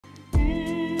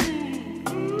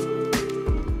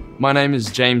My name is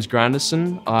James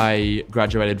Grandison. I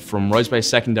graduated from Rose Bay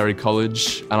Secondary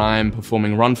College and I am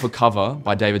performing Run for Cover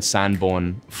by David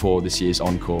Sanborn for this year's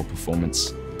Encore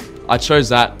performance. I chose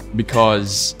that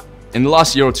because in the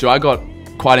last year or two I got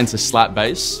quite into slap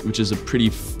bass, which is a pretty,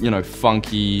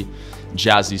 funky,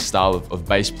 jazzy style of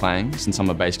bass playing since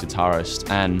I'm a bass guitarist.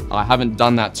 And I haven't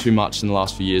done that too much in the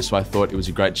last few years, so I thought it was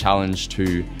a great challenge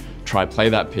to try play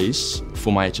that piece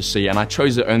for my HSC, and I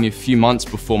chose it only a few months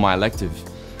before my elective.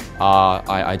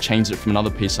 I changed it from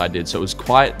another piece I did, so it was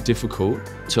quite difficult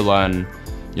to learn,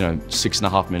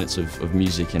 6.5 minutes of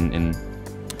music in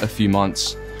a few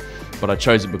months, but I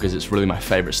chose it because it's really my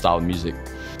favorite style of music.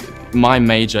 My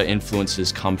major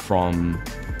influences come from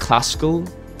classical,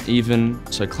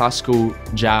 so classical,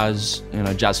 jazz,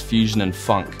 jazz fusion and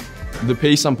funk. The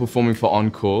piece I'm performing for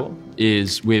Encore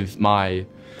is with my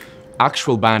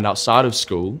actual band outside of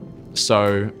school,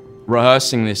 so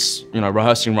rehearsing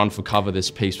Run for Cover,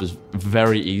 this piece was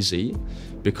very easy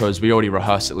because we already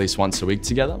rehearsed at least once a week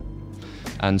together.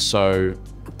 And so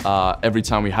every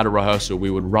time we had a rehearsal, we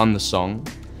would run the song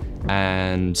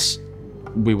and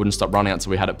we wouldn't stop running until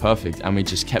we had it perfect. And we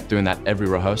just kept doing that every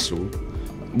rehearsal.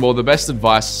 Well, the best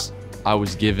advice I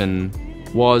was given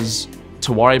was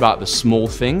to worry about the small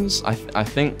things. I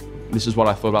think this is what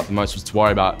I thought about the most, was to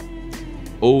worry about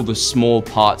all the small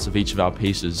parts of each of our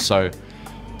pieces. So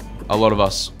a lot of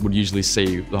us would usually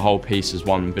see the whole piece as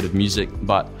one bit of music,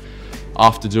 but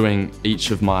after doing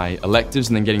each of my electives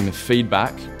and then getting the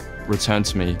feedback returned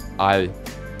to me, I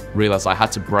realized I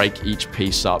had to break each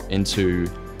piece up into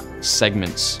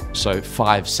segments, so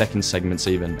 5-second segments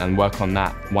even, and work on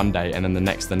that one day and then the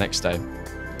next day,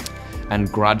 and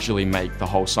gradually make the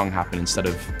whole song happen instead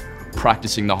of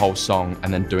practicing the whole song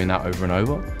and then doing that over and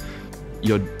over.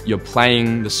 You're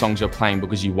playing the songs you're playing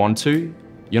because you want to,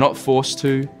 you're not forced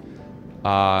to.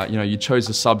 You chose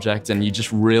the subject and you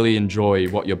just really enjoy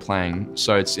what you're playing.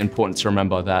 So it's important to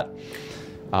remember that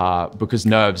because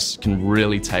nerves can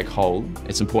really take hold,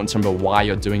 it's important to remember why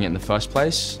you're doing it in the first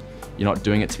place. You're not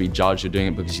doing it to be judged, you're doing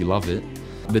it because you love it.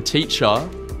 The teacher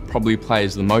probably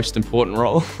plays the most important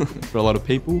role for a lot of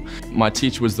people. My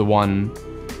teacher was the one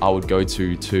I would go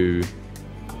to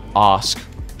ask,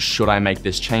 should I make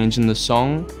this change in the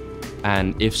song?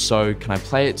 And if so, can I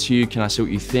play it to you? Can I see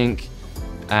what you think?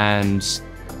 And,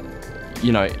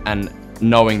 and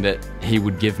knowing that he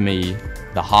would give me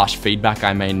the harsh feedback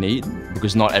I may need,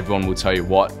 because not everyone will tell you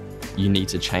what you need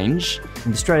to change.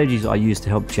 And the strategies I used to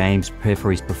help James prepare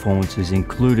for his performances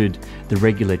included the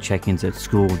regular check-ins at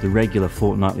school, the regular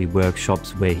fortnightly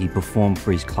workshops where he performed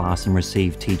for his class and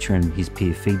received teacher and his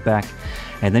peer feedback,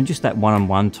 and then just that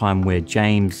one-on-one time where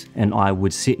James and I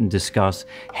would sit and discuss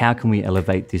how can we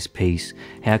elevate this piece,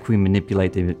 how can we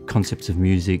manipulate the concepts of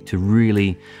music to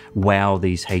really wow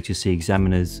these HSC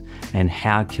examiners, and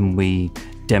how can we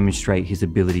demonstrate his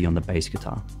ability on the bass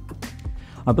guitar.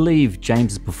 I believe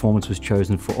James's performance was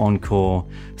chosen for Encore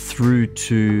through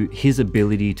to his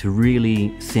ability to really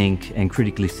think and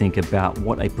critically think about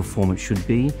what a performance should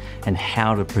be and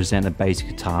how to present a bass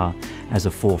guitar as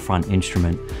a forefront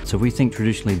instrument. So we think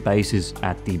traditionally bass is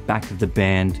at the back of the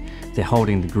band, they're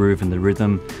holding the groove and the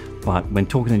rhythm, but when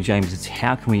talking to James, it's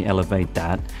how can we elevate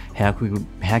that? How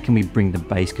can we bring the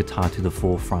bass guitar to the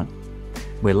forefront?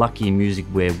 We're lucky in music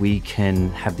where we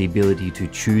can have the ability to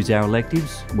choose our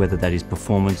electives, whether that is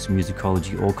performance,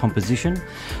 musicology or composition,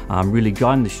 really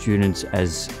guiding the students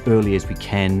as early as we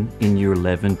can in year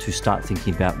 11 to start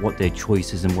thinking about what their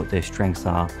choices and what their strengths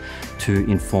are to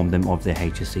inform them of their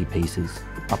HSC pieces.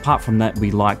 Apart from that,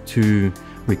 we like to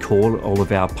recall all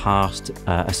of our past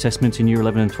assessments in year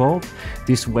 11 and 12.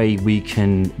 This way we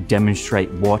can demonstrate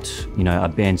what a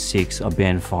band 6, a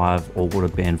band 5 or what a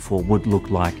band 4 would look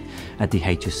like at the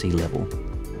HSC level.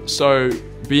 So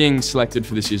being selected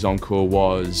for this year's Encore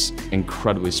was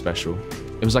incredibly special.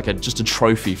 It was like just a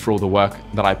trophy for all the work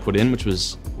that I put in, which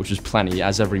was plenty,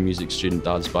 as every music student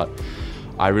does, but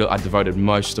I devoted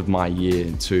most of my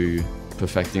year to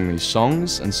perfecting these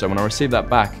songs, and so when I received that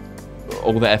back,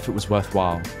 all the effort was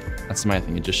worthwhile. That's the main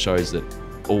thing. It just shows that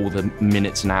all the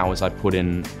minutes and hours I put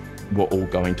in were all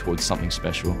going towards something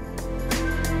special.